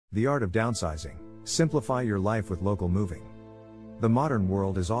The art of downsizing. Simplify your life with local moving. The modern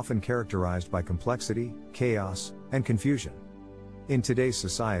world is often characterized by complexity, chaos, and confusion. In today's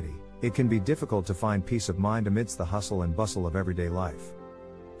society, it can be difficult to find peace of mind amidst the hustle and bustle of everyday life.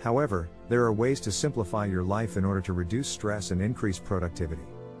 However, there are ways to simplify your life in order to reduce stress and increase productivity.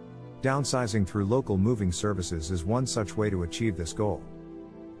 Downsizing through local moving services is one such way to achieve this goal.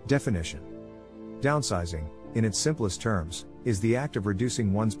 Definition: downsizing, in its simplest terms, is the act of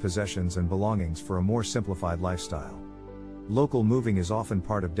reducing one's possessions and belongings for a more simplified lifestyle. Local moving is often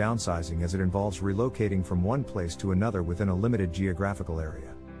part of downsizing as it involves relocating from one place to another within a limited geographical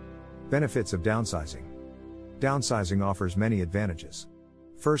area. Benefits of downsizing. Downsizing offers many advantages.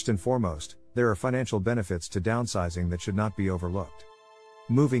 First and foremost, there are financial benefits to downsizing that should not be overlooked.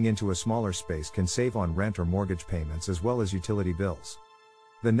 Moving into a smaller space can save on rent or mortgage payments as well as utility bills.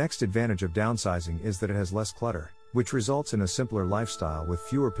 The next advantage of downsizing is that it has less clutter, which results in a simpler lifestyle with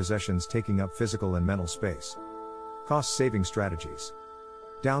fewer possessions taking up physical and mental space. Cost-saving strategies.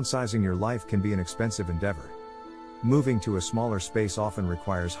 Downsizing your life can be an expensive endeavor. Moving to a smaller space often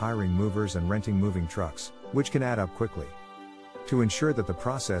requires hiring movers and renting moving trucks, which can add up quickly. To ensure that the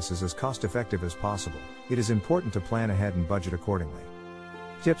process is as cost-effective as possible, it is important to plan ahead and budget accordingly.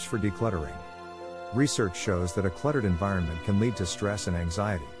 Tips for decluttering. Research shows that a cluttered environment can lead to stress and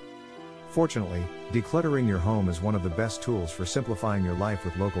anxiety. Fortunately, decluttering your home is one of the best tools for simplifying your life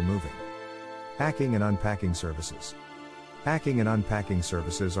with local moving. Packing and unpacking services. Packing and unpacking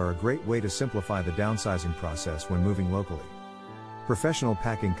services are a great way to simplify the downsizing process when moving locally. Professional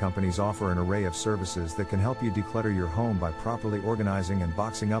packing companies offer an array of services that can help you declutter your home by properly organizing and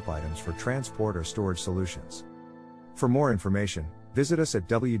boxing up items for transport or storage solutions. For more information, visit us at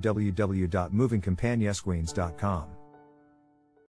www.movingcompaniesqueens.com.